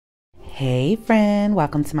Hey friend,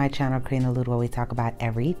 welcome to my channel, Kareen Allude, where we talk about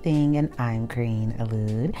everything, and I'm Kareen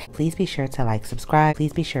Allude. Please be sure to like, subscribe.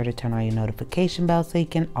 Please be sure to turn on your notification bell so you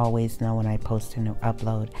can always know when I post a new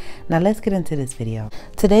upload. Now let's get into this video.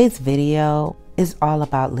 Today's video is all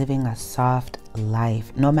about living a soft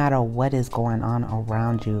life, no matter what is going on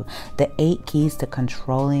around you. The 8 keys to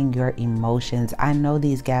controlling your emotions. I know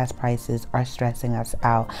these gas prices are stressing us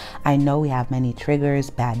out. I know we have many triggers,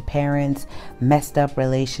 bad parents, messed up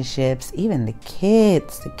relationships, even the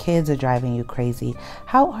kids. The kids are driving you crazy.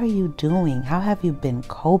 How are you doing? How have you been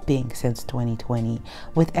coping since 2020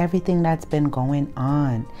 with everything that's been going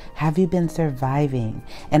on? Have you been surviving?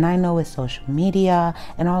 And I know with social media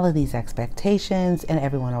and all of these expectations and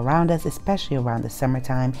everyone around us, especially around the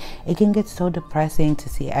summertime, it can get so depressing to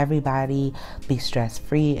see everybody be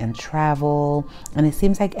stress-free and travel, and it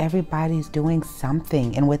seems like everybody's doing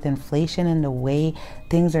something. And with inflation and the way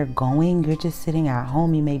things are going, you're just sitting at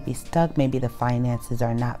home. You may be stuck. Maybe the finances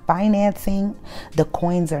are not financing, the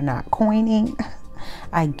coins are not coining.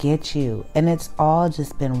 I get you. And it's all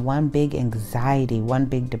just been one big anxiety, one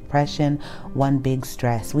big depression, one big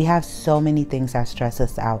stress. We have so many things that stress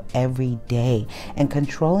us out every day, and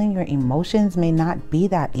controlling your emotions may not be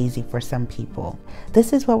that easy for some people.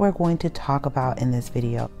 This is what we're going to talk about in this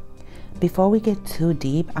video. Before we get too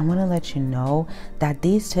deep, I want to let you know that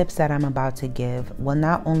these tips that I'm about to give will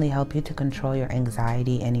not only help you to control your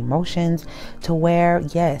anxiety and emotions to where,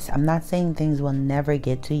 yes, I'm not saying things will never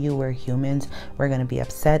get to you. We're humans. We're going to be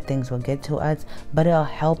upset. Things will get to us, but it'll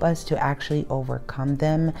help us to actually overcome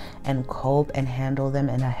them and cope and handle them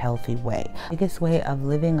in a healthy way. The biggest way of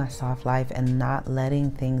living a soft life and not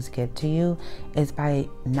letting things get to you is by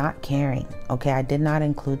not caring. Okay, I did not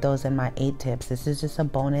include those in my 8 tips. This is just a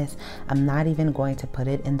bonus. I'm not even going to put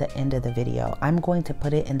it in the end of the video. I'm going to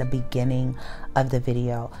put it in the beginning of the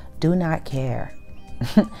video. Do not care.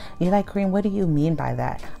 You're like, Kareen, what do you mean by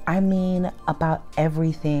that? I mean about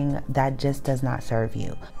everything that just does not serve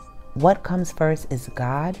you. What comes first is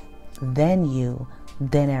God, then you,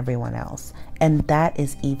 then everyone else. And that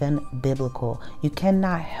is even biblical. You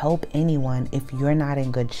cannot help anyone if you're not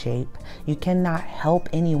in good shape. You cannot help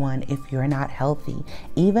anyone if you're not healthy.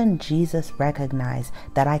 Even Jesus recognized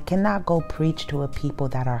that I cannot go preach to a people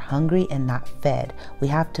that are hungry and not fed. We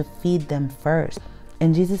have to feed them first.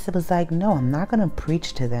 And Jesus was like, no, I'm not going to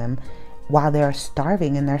preach to them while they're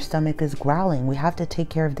starving and their stomach is growling. We have to take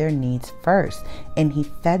care of their needs first. And he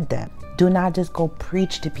fed them. Do not just go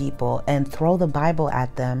preach to people and throw the Bible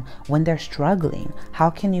at them when they're struggling.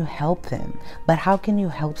 How can you help them? But how can you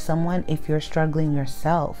help someone if you're struggling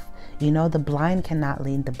yourself? You know, the blind cannot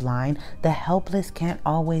lead the blind. The helpless can't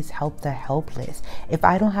always help the helpless. If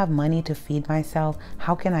I don't have money to feed myself,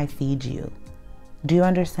 how can I feed you? Do you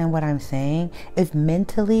understand what I'm saying? If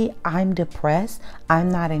mentally I'm depressed, I'm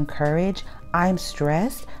not encouraged, I'm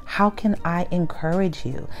stressed, how can I encourage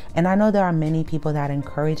you? And I know there are many people that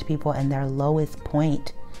encourage people in their lowest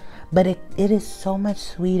point, but it is so much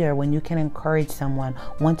sweeter when you can encourage someone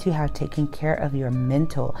once you have taken care of your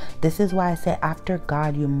mental. This is why I say after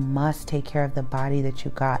God, you must take care of the body that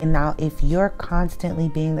you got. And now if you're constantly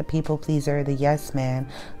being the people pleaser, the yes man,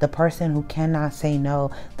 the person who cannot say no,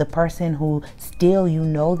 the person who still, you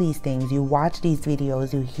know these things, you watch these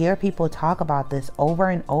videos, you hear people talk about this over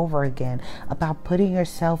and over again, about putting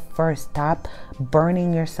yourself first, stop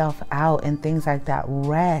burning yourself out and things like that.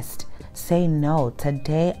 Rest. Say no.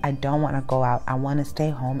 Today I don't want to go out. I want to stay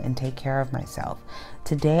home and take care of myself.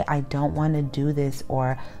 Today I don't want to do this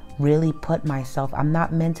or really put myself, I'm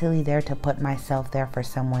not mentally there to put myself there for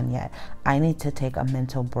someone yet. I need to take a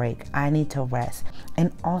mental break. I need to rest.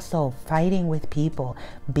 And also fighting with people,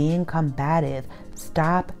 being combative.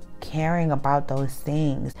 Stop caring about those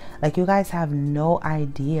things. Like, you guys have no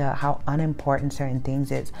idea how unimportant certain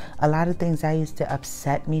things is. A lot of things that used to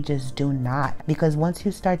upset me just do not, because once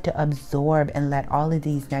you start to absorb and let all of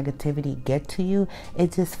these negativity get to you,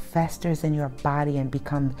 it just festers in your body and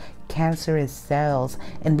becomes cancerous cells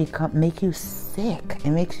and make you sick.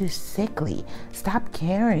 It makes you sickly. Stop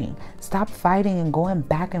caring. Stop fighting and going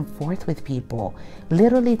back and forth with people.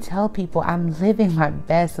 Literally tell people, I'm living my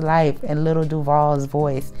best life in Little Duval's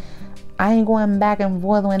voice. I ain't going back and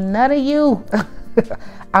forth with none of you.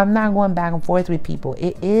 I'm not going back and forth with people.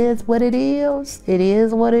 It is what it is. It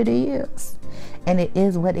is what it is. And it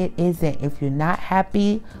is what it isn't. If you're not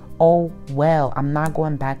happy, oh well, I'm not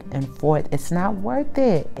going back and forth. It's not worth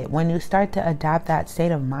it. When you start to adopt that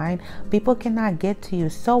state of mind, people cannot get to you.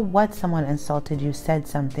 So what? Someone insulted you, said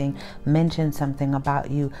something, mentioned something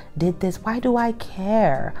about you, did this. Why do I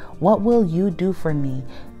care? What will you do for me?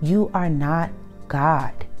 You are not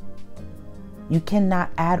God. You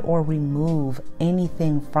cannot add or remove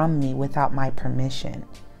anything from me without my permission.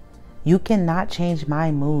 You cannot change my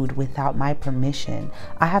mood without my permission.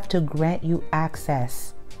 I have to grant you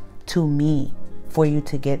access to me for you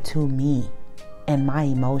to get to me and my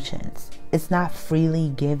emotions. It's not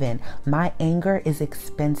freely given. My anger is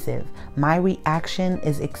expensive. My reaction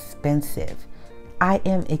is expensive. I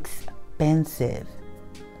am expensive.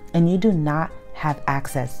 And you do not have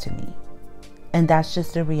access to me. And that's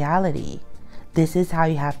just the reality. This is how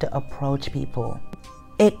you have to approach people.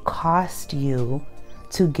 It costs you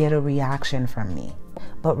to get a reaction from me.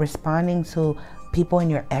 But responding to people in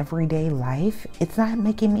your everyday life, it's not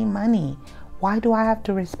making me money. Why do I have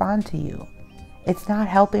to respond to you? It's not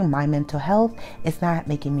helping my mental health. It's not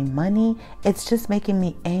making me money. It's just making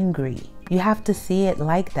me angry. You have to see it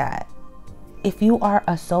like that. If you are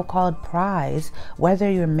a so-called prize,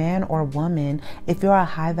 whether you're man or woman, if you're a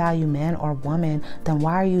high-value man or woman, then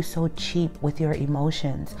why are you so cheap with your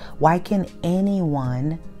emotions? Why can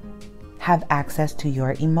anyone have access to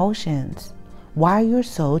your emotions? Why you're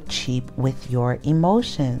so cheap with your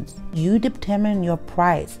emotions? You determine your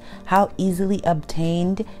price, how easily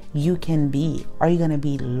obtained you can be. Are you going to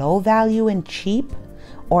be low value and cheap,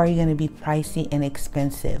 or are you going to be pricey and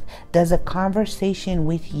expensive? Does a conversation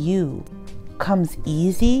with you comes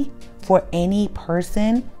easy for any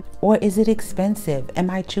person, or is it expensive? Am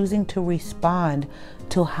I choosing to respond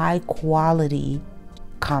to high quality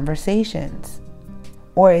conversations?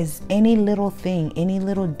 Or is any little thing, any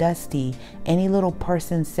little dusty, any little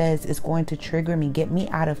person says is going to trigger me, get me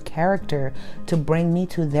out of character to bring me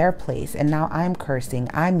to their place? And now I'm cursing,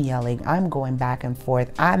 I'm yelling, I'm going back and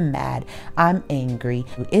forth, I'm mad, I'm angry.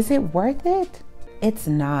 Is it worth it? It's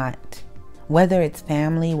not. Whether it's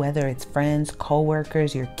family, whether it's friends,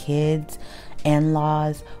 co-workers, your kids,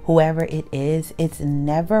 in-laws, whoever it is, it's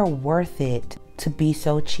never worth it to be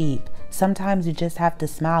so cheap. Sometimes you just have to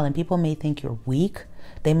smile, and people may think you're weak.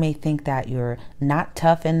 They may think that you're not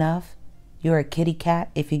tough enough. You're a kitty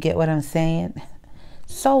cat, if you get what I'm saying.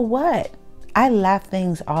 So what? I laugh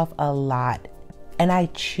things off a lot, and I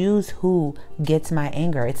choose who gets my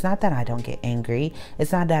anger. It's not that I don't get angry.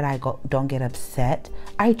 It's not that I don't get upset.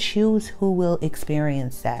 I choose who will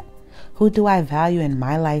experience that. Who do I value in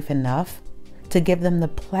my life enough to give them the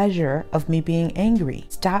pleasure of me being angry?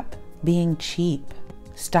 Stop being cheap.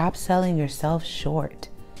 Stop selling yourself short.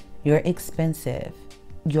 You're expensive.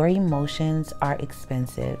 Your emotions are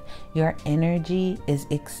expensive. Your energy is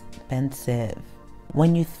expensive.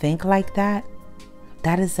 When you think like that,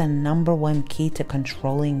 that is the number one key to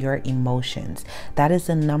controlling your emotions. That is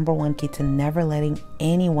the number one key to never letting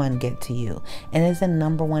anyone get to you. And it is the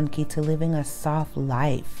number one key to living a soft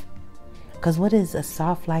life. Because what is a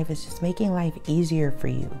soft life? Is just making life easier for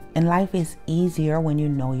you. And life is easier when you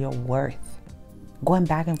know your worth. Going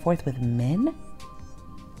back and forth with men,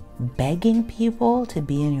 begging people to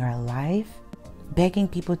be in your life, begging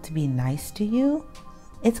people to be nice to you,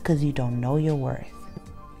 it's because you don't know your worth.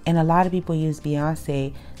 And a lot of people use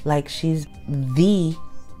Beyonce like she's the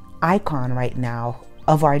icon right now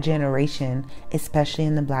of our generation, especially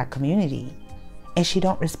in the Black community. And she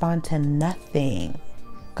don't respond to nothing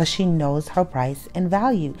because she knows her price and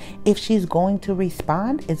value. If she's going to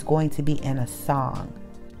respond, it's going to be in a song.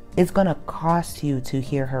 It's going to cost you to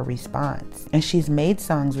hear her response. And she's made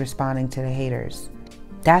songs responding to the haters.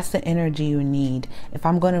 That's the energy you need. If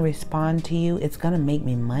I'm going to respond to you, it's going to make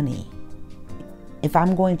me money. If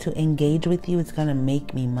I'm going to engage with you, it's going to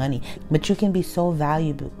make me money. But you can be so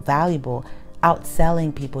valuable,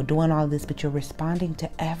 outselling people, doing all this, but you're responding to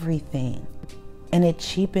everything. And it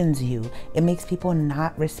cheapens you. It makes people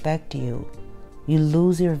not respect you. You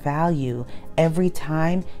lose your value. Every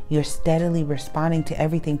time you're steadily responding to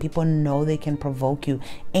everything, people know they can provoke you.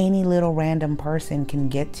 Any little random person can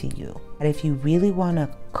get to you. But if you really want to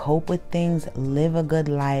cope with things, live a good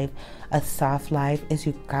life, a soft life, is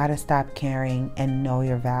you gotta stop caring and know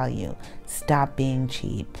your value. Stop being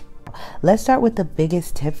cheap. Let's start with the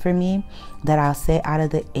biggest tip for me that I'll say out of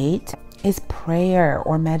the 8 is prayer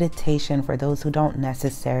or meditation for those who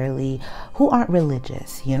aren't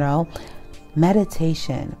religious, you know.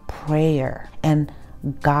 Meditation, prayer, and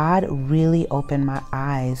God really opened my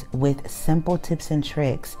eyes with simple tips and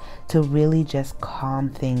tricks to really just calm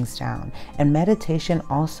things down. And meditation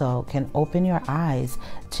also can open your eyes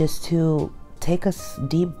just to take a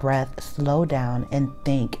deep breath, slow down, and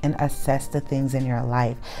think and assess the things in your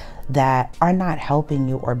life that are not helping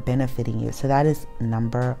you or benefiting you. So that is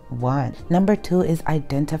number 1. Number 2 is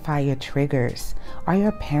identify your triggers. Are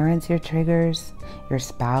your parents your triggers? Your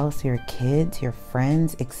spouse, your kids, your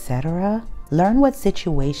friends, etc.? Learn what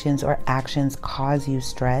situations or actions cause you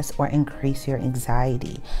stress or increase your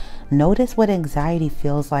anxiety. Notice what anxiety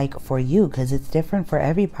feels like for you, because it's different for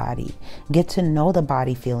everybody. Get to know the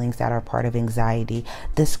body feelings that are part of anxiety.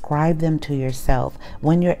 Describe them to yourself.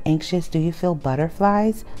 When you're anxious, do you feel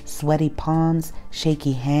butterflies, sweaty palms,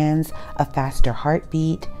 shaky hands, a faster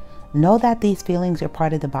heartbeat? Know that these feelings are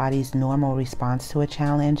part of the body's normal response to a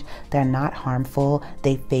challenge. They're not harmful.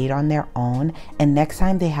 They fade on their own. And next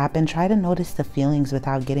time they happen, try to notice the feelings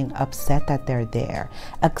without getting upset that they're there.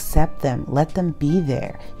 Accept them. Let them be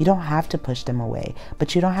there. You don't have to push them away,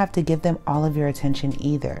 but you don't have to give them all of your attention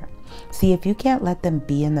either. See, if you can't let them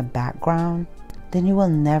be in the background, then you will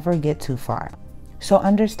never get too far. So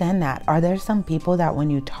understand that. Are there some people that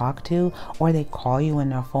when you talk to or they call you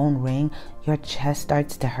and their phone ring, your chest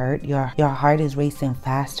starts to hurt, your heart is racing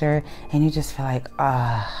faster, and you just feel like,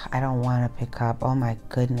 I don't want to pick up. Oh my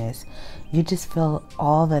goodness. You just feel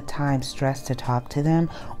all the time stressed to talk to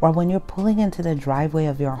them. Or when you're pulling into the driveway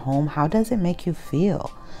of your home, how does it make you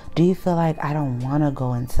feel? Do you feel like, I don't want to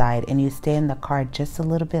go inside, and you stay in the car just a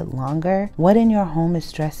little bit longer? What in your home is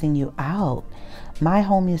stressing you out? My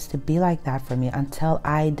home used to be like that for me until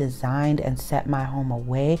I designed and set my home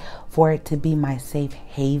away for it to be my safe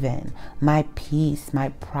haven, my peace, my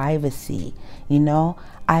privacy. You know,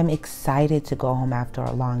 I'm excited to go home after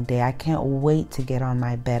a long day. I can't wait to get on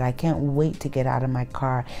my bed. I can't wait to get out of my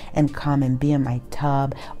car and come and be in my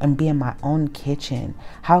tub and be in my own kitchen.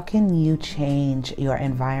 How can you change your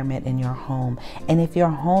environment in your home? And if your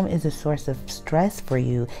home is a source of stress for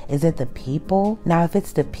you, is it the people? Now, if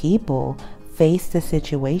it's the people, face the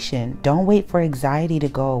situation. Don't wait for anxiety to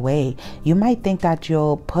go away. You might think that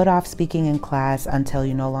you'll put off speaking in class until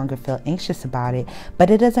you no longer feel anxious about it,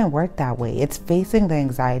 but it doesn't work that way. It's facing the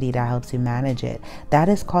anxiety that helps you manage it. That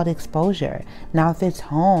is called exposure. Now, if it's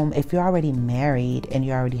home, if you're already married and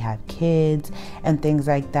you already have kids and things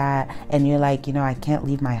like that, and you're like, I can't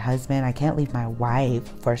leave my husband, I can't leave my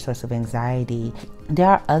wife for a source of anxiety, there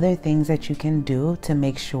are other things that you can do to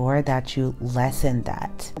make sure that you lessen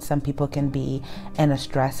that. Some people can be in a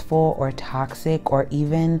stressful or toxic or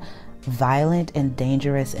even violent and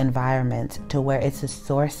dangerous environment to where it's a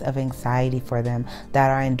source of anxiety for them, that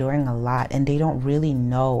are enduring a lot and they don't really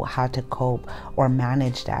know how to cope or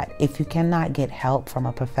manage that. If you cannot get help from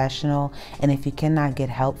a professional, and if you cannot get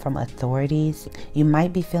help from authorities, you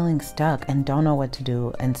might be feeling stuck and don't know what to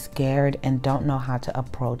do and scared and don't know how to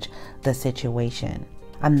approach the situation.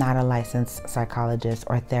 I'm not a licensed psychologist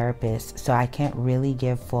or therapist, so I can't really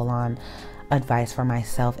give full-on advice for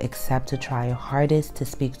myself except to try your hardest to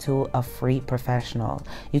speak to a free professional.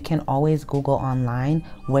 You can always Google online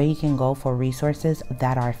where you can go for resources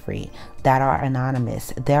that are free, that are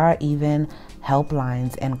anonymous. There are even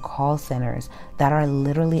helplines and call centers that are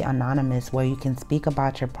literally anonymous where you can speak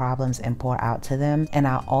about your problems and pour out to them. And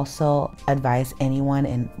I'll also advise anyone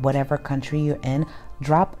in whatever country you're in,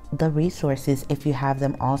 drop the resources if you have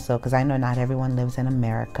them also, because I know not everyone lives in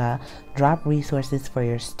America. Drop resources for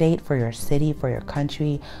your state, for your city, for your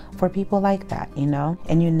country, for people like that,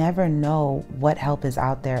 and you never know what help is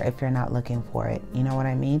out there if you're not looking for it. You know what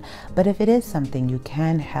I mean? But if it is something you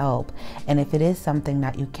can help, and if it is something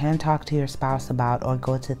that you can talk to your spouse about or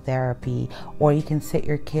go to therapy, or you can sit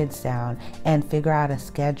your kids down and figure out a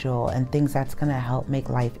schedule and things that's going to help make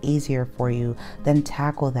life easier for you, then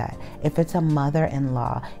tackle that. If it's a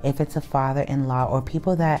mother-in-law, if it's a father-in-law, or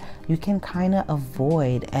people that you can kind of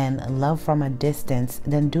avoid and love from a distance,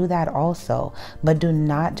 then do that also. But do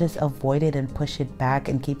not just avoid it and push it back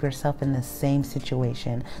and keep yourself in the same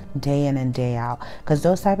situation day in and day out, because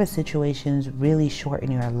those type of situations really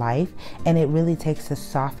shorten your life, and it really takes the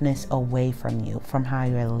softness away from you, from how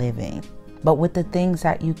you're living. But with the things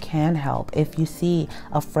that you can help, if you see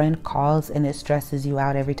a friend calls and it stresses you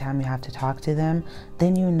out every time you have to talk to them,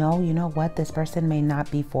 then you know what, this person may not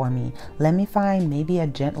be for me. Let me find maybe a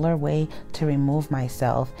gentler way to remove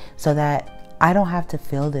myself so that I don't have to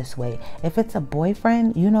feel this way. If it's a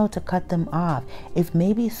boyfriend, to cut them off. If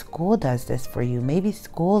maybe school does this for you, maybe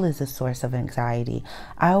school is a source of anxiety.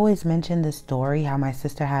 I always mention this story, how my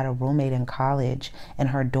sister had a roommate in college in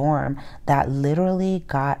her dorm that literally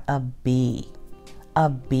got a B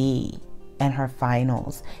in her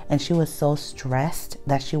finals. And she was so stressed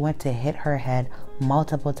that she went to hit her head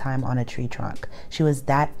multiple times on a tree trunk. She was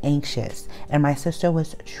that anxious. And my sister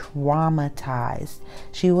was traumatized.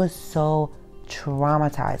 She was so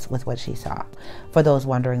traumatized with what she saw. For those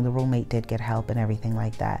wondering, the roommate did get help and everything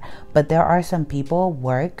like that. But there are some people,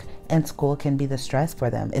 work and school can be the stress for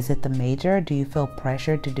them. Is it the major? Do you feel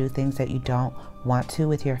pressured to do things that you don't want to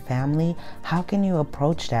with your family? How can you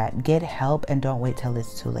approach that? Get help and don't wait till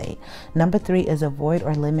it's too late. Number 3 is avoid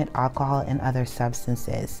or limit alcohol and other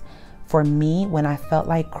substances. For me, when I felt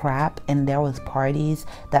like crap and there was parties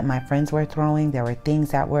that my friends were throwing, there were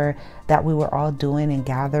things that we were all doing in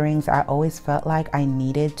gatherings, I always felt like I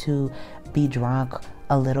needed to be drunk,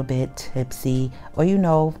 a little bit tipsy, or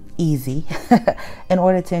easy in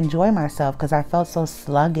order to enjoy myself, because I felt so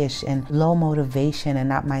sluggish and low motivation and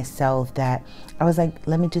not myself, that I was like,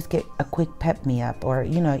 let me just get a quick pep me up, or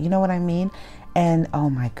you know what I mean. And oh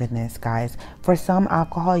my goodness, guys, for some,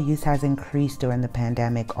 alcohol use has increased during the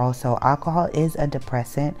pandemic. Also, alcohol is a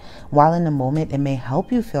depressant. While in the moment it may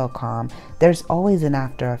help you feel calm, there's always an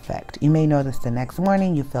after effect. You may notice the next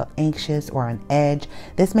morning you feel anxious or on edge.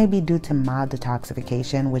 This may be due to mild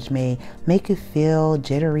detoxification, which may make you feel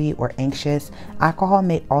jittery or anxious. Alcohol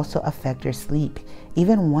may also affect your sleep.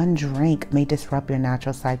 Even one drink may disrupt your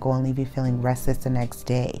natural cycle and leave you feeling restless the next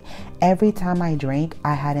day. Every time I drank,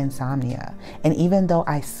 I had insomnia. And even though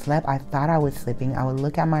I slept, I thought I was sleeping, I would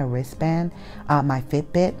look at my wristband, my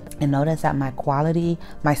Fitbit, and notice that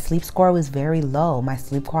my sleep score was very low. My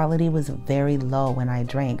sleep quality was very low when I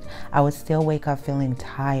drank. I would still wake up feeling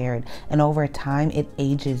tired. And over time, it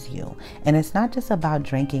ages you. And it's not just about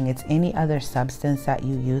drinking, it's any other substance that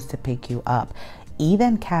you use to pick you up.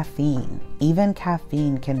 Even caffeine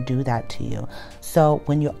can do that to you. So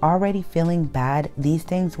when you're already feeling bad, these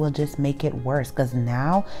things will just make it worse, because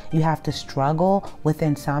now you have to struggle with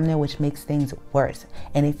insomnia, which makes things worse.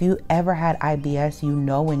 And if you ever had IBS,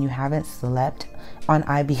 when you haven't slept on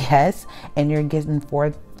IBS and you're getting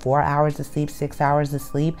 4 hours of sleep, 6 hours of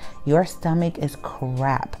sleep, your stomach is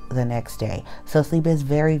crap the next day. So sleep is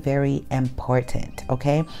very, very important,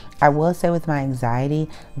 okay? I will say with my anxiety,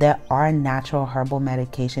 there are natural herbal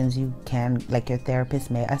medications you can, like your therapist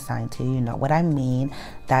may assign to you, know what I mean,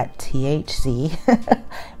 that THC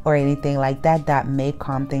or anything like that, that may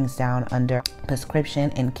calm things down under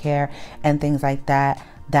prescription and care and things like that,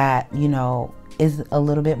 is a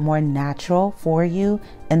little bit more natural for you.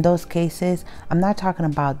 In those cases, I'm not talking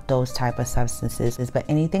about those type of substances, but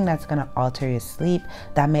anything that's going to alter your sleep,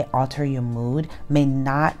 that may alter your mood, may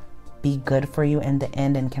not be good for you in the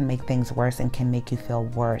end and can make things worse and can make you feel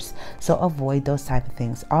worse. So avoid those type of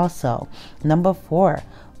things. Also, number 4,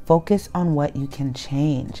 focus on what you can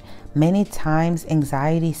change. Many times,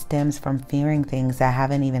 anxiety stems from fearing things that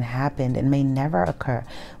haven't even happened and may never occur.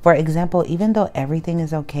 For example, even though everything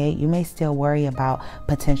is okay, you may still worry about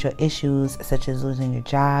potential issues such as losing your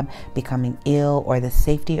job, becoming ill, or the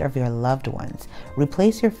safety of your loved ones.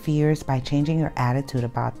 Replace your fears by changing your attitude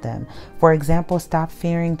about them. For example, stop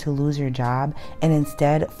fearing to lose your job and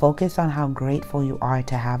instead focus on how grateful you are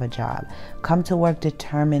to have a job. Come to work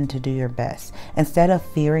determined to do your best. Instead of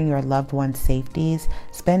fearing your loved ones' safeties,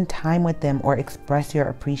 spend time with them or express your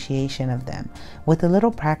appreciation of them. With a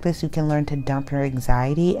little practice, you can learn to dump your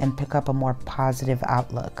anxiety and pick up a more positive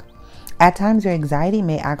outlook. At times, your anxiety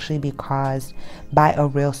may actually be caused by a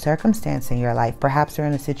real circumstance in your life. Perhaps you're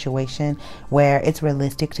in a situation where it's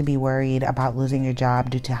realistic to be worried about losing your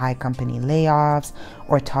job due to high company layoffs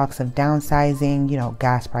or talks of downsizing,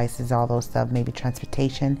 gas prices, all those stuff. Maybe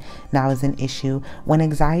transportation now is an issue. When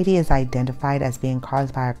anxiety is identified as being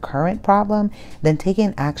caused by a current problem, then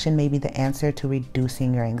taking action may be the answer to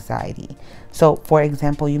reducing your anxiety. So, for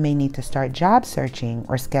example, you may need to start job searching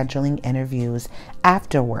or scheduling interviews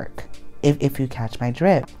after work, if you catch my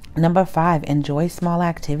drift. Number 5, enjoy small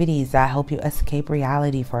activities that help you escape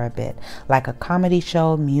reality for a bit, like a comedy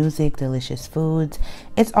show, music, delicious foods.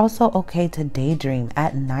 It's also okay to daydream.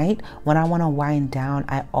 At night, when I want to wind down,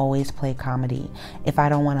 I always play comedy. If I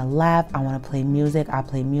don't want to laugh, I want to play music, I'll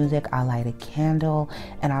play music. I'll light a candle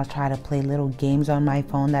and I'll try to play little games on my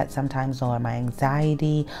phone that sometimes lower my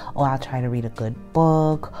anxiety, or I'll try to read a good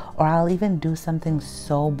book, or I'll even do something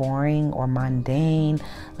so boring or mundane,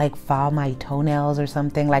 like file my toenails or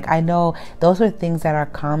something. Like, I know those are things that are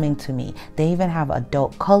calming to me. They even have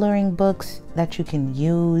adult coloring books that you can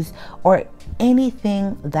use, or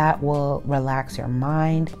anything that will relax your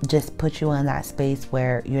mind, just put you in that space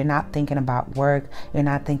where you're not thinking about work, you're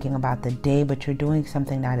not thinking about the day, but you're doing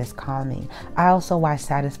something that is calming. I also watch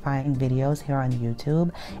satisfying videos here on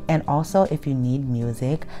YouTube, and also if you need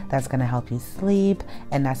music that's gonna help you sleep,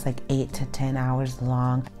 and that's like 8 to 10 hours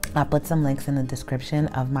long, I'll put some links in the description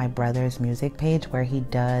of my brother's music page where he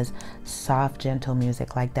does soft, gentle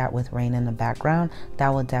music like that with rain in the background. That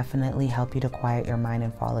will definitely help you to quiet your mind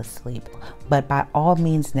and fall asleep. But by all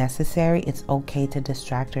means necessary, it's okay to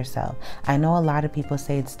distract yourself. I know a lot of people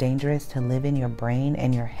say it's dangerous to live in your brain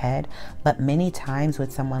and your head, but many times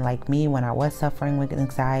with someone like me, when I was suffering with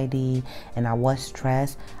anxiety and I was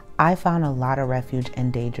stressed, I found a lot of refuge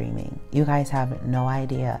in daydreaming. You guys have no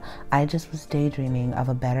idea. I just was daydreaming of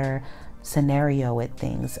a better scenario with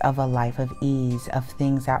things, of a life of ease, of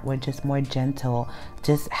things that were just more gentle,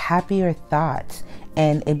 just happier thoughts.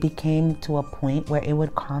 And it became to a point where it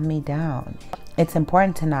would calm me down. It's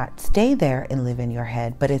important to not stay there and live in your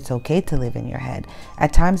head, but it's okay to live in your head.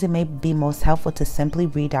 At times, it may be most helpful to simply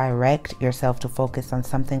redirect yourself to focus on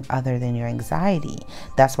something other than your anxiety.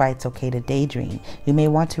 That's why it's okay to daydream. You may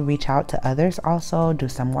want to reach out to others also, do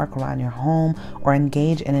some work around your home, or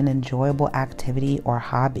engage in an enjoyable activity or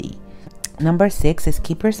hobby. Number 6 is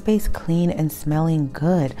keep your space clean and smelling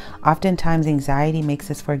good. Oftentimes, anxiety makes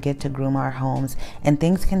us forget to groom our homes, and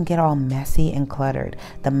things can get all messy and cluttered.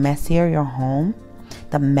 The messier your home,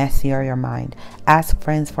 the messier your mind. Ask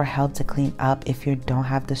friends for help to clean up if you don't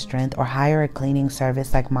have the strength, or hire a cleaning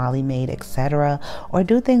service like Molly Maid, etc. Or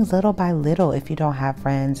do things little by little if you don't have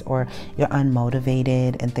friends or you're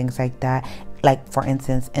unmotivated and things like that. Like, for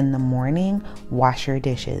instance, in the morning, wash your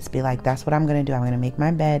dishes. Be like, that's what I'm going to do. I'm going to make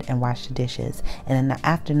my bed and wash the dishes. And in the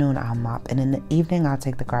afternoon, I'll mop. And in the evening, I'll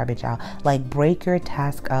take the garbage out. Like, break your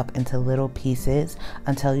task up into little pieces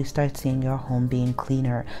until you start seeing your home being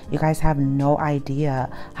cleaner. You guys have no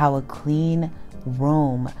idea how a clean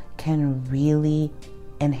room can really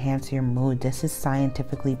enhance your mood. This is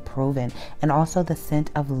scientifically proven. And also the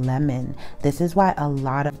scent of lemon. This is why a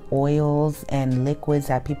lot of oils and liquids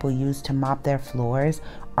that people use to mop their floors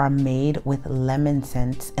are made with lemon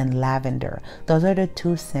scents and lavender. Those are the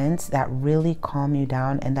two scents that really calm you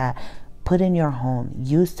down and that put in your home.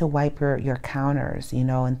 Use to wipe your counters, you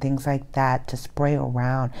know, and things like that, to spray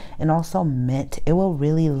around. And also mint. It will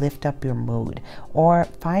really lift up your mood. Or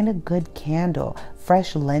find a good candle.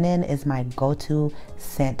 Fresh linen is my go-to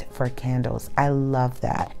scent for candles. I love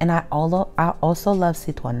that. And I also love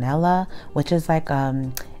citronella, which is like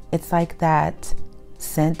it's like that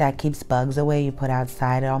scent that keeps bugs away you put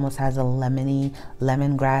outside. It almost has a lemony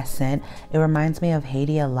lemongrass scent. It reminds me of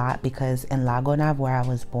Haiti a lot because in Lago Nav, where I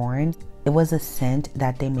was born, it was a scent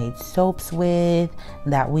that they made soaps with,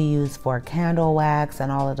 that we use for candle wax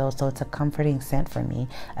and all of those. So it's a comforting scent for me,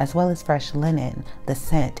 as well as fresh linen, the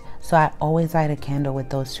scent. So I always light a candle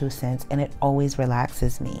with those two scents, and it always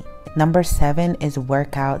relaxes me. Number 7 is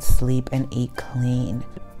work out, sleep, and eat clean.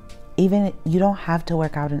 Even you don't have to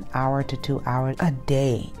work out an hour to 2 hours a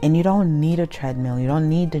day, and you don't need a treadmill. You don't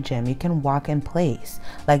need the gym. You can walk in place.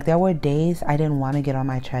 Like, there were days I didn't want to get on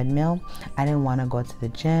my treadmill. I didn't want to go to the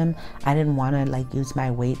gym. I didn't want to like use my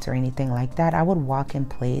weights or anything like that. I would walk in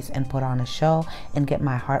place and put on a show and get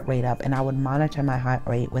my heart rate up, and I would monitor my heart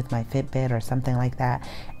rate with my Fitbit or something like that.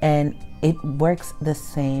 And it works the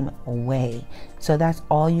same way. So that's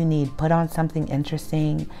all you need. Put on something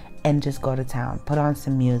interesting and just go to town. Put on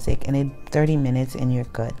some music, and in 30 minutes and you're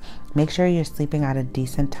good. Make sure you're sleeping at a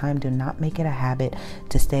decent time. Do not make it a habit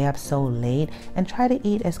to stay up so late, and try to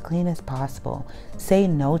eat as clean as possible. Say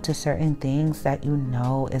no to certain things that you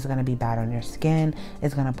know is going to be bad on your skin,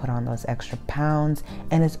 is going to put on those extra pounds,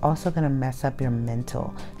 and it's also going to mess up your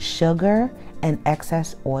mental. Sugar and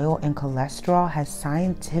excess oil and cholesterol has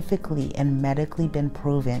scientifically and medically been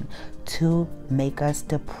proven to make us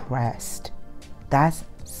depressed. That's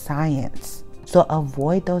science. So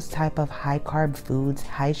avoid those type of high carb foods,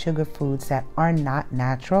 high sugar foods that are not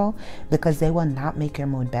natural, because they will not make your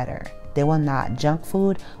mood better. They will not. Junk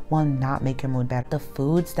food will not make your mood better. The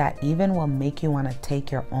foods that even will make you want to take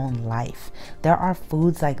your own life. There are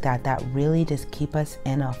foods like that that really just keep us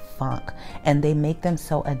in a funk, and they make them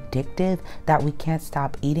so addictive that we can't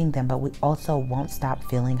stop eating them, but we also won't stop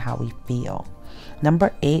feeling how we feel.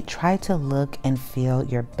 Number 8, try to look and feel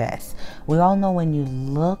your best. We all know when you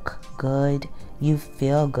look good, you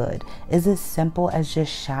feel good. It's as simple as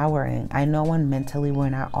just showering. I know when mentally we're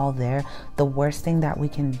not all there, the worst thing that we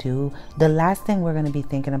can do, the last thing we're going to be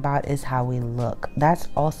thinking about is how we look. That's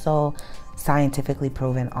also scientifically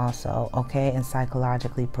proven also, okay, and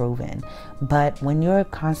psychologically proven. But when you're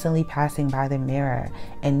constantly passing by the mirror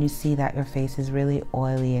and you see that your face is really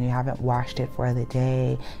oily and you haven't washed it for the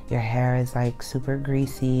day, your hair is like super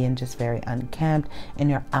greasy and just very unkempt, and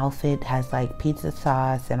your outfit has like pizza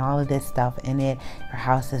sauce and all of this stuff in it, your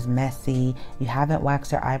house is messy, you haven't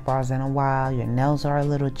waxed your eyebrows in a while, your nails are a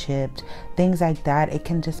little chipped, things like that, it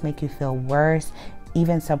can just make you feel worse,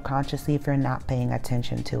 even subconsciously, if you're not paying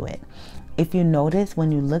attention to it. If you notice,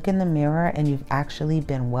 when you look in the mirror and you've actually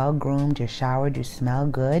been well groomed, you're showered, you smell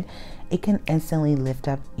good, it can instantly lift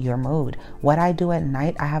up your mood. What I do at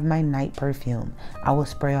night, I have my night perfume. I will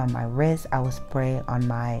spray on my wrist, I will spray on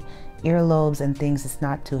my earlobes and things. It's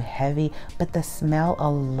not too heavy, but the smell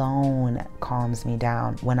alone calms me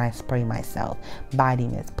down when I spray myself. Body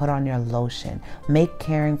mist, put on your lotion. Make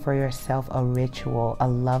caring for yourself a ritual, a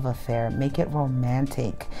love affair. Make it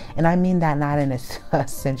romantic. And I mean that not in a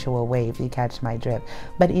sensual way, if you catch my drift,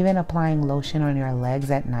 but even applying lotion on your legs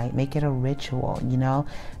at night, make it a ritual, you know,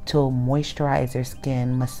 to moisturize your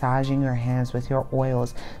skin, massaging your hands with your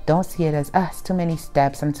oils. Don't see it as, it's too many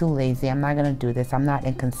steps, I'm too lazy, I'm not gonna do this, I'm not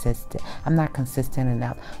consistent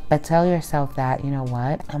enough. But tell yourself that, you know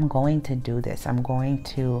what, I'm going to do this. I'm going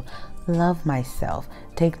to love myself,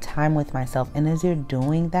 take time with myself. And as you're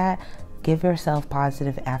doing that, give yourself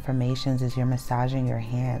positive affirmations as you're massaging your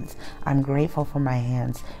hands. I'm grateful for my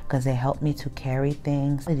hands because they help me to carry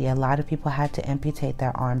things. A lot of people had to amputate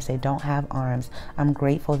their arms. They don't have arms. I'm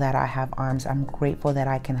grateful that I have arms. I'm grateful that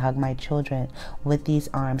I can hug my children with these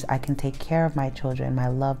arms. I can take care of my children, my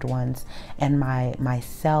loved ones, and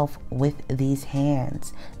myself with these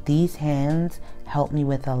hands. These hands help me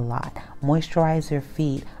with a lot. Moisturize your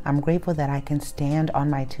feet. I'm grateful that I can stand on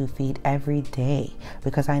my 2 feet every day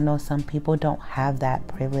because I know some people don't have that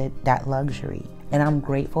privilege, that luxury. And I'm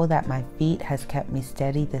grateful that my feet has kept me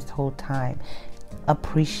steady this whole time.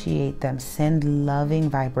 Appreciate them. Send loving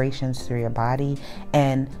vibrations through your body.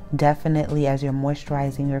 And definitely as you're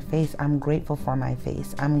moisturizing your face, I'm grateful for my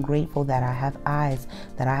face. I'm grateful that I have eyes,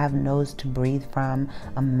 that I have nose to breathe from,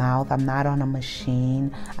 a mouth. I'm not on a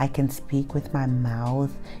machine. I can speak with my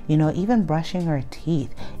mouth. You know, even brushing your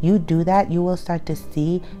teeth. You do that, you will start to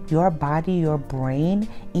see your body, your brain,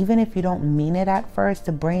 even if you don't mean it at first,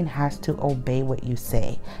 the brain has to obey what you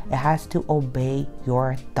say. It has to obey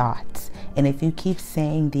your thoughts. And if you keep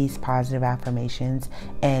saying these positive affirmations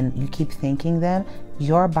and you keep thinking them,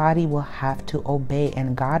 your body will have to obey,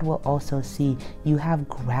 and God will also see you have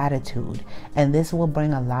gratitude, and this will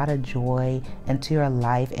bring a lot of joy into your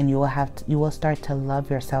life, and you will start to love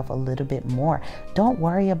yourself a little bit more. Don't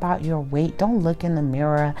worry about your weight. Don't look in the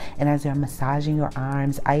mirror and as you're massaging your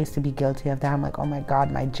arms, I used to be guilty of that. I'm like, oh my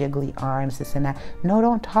God, my jiggly arms, this and that. No,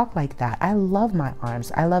 don't talk like that. I love my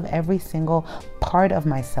arms. I love every single part of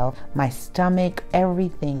myself, my stomach,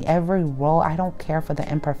 everything, every roll. I don't care for the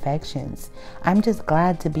imperfections. I'm just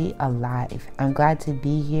glad to be alive. I'm glad to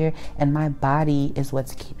be here, and my body is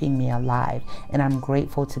what's keeping me alive, and I'm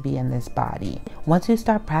grateful to be in this body. Once you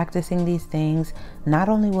start practicing these things, not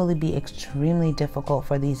only will it be extremely difficult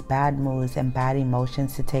for these bad moods and bad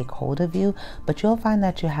emotions to take hold of you, but you'll find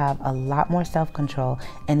that you have a lot more self-control,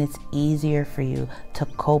 and it's easier for you to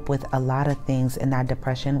cope with a lot of things, and that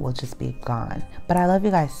depression will just be gone. But I love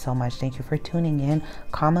you guys so much. Thank you for tuning in.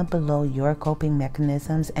 Comment below your coping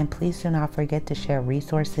mechanisms, and please do not forget to share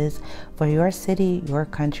resources for your city, your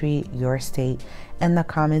country, your state. In the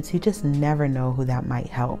comments, you just never know who that might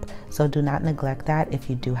help. So do not neglect that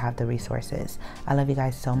if you do have the resources. I love you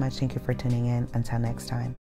guys so much. Thank you for tuning in. Until next time.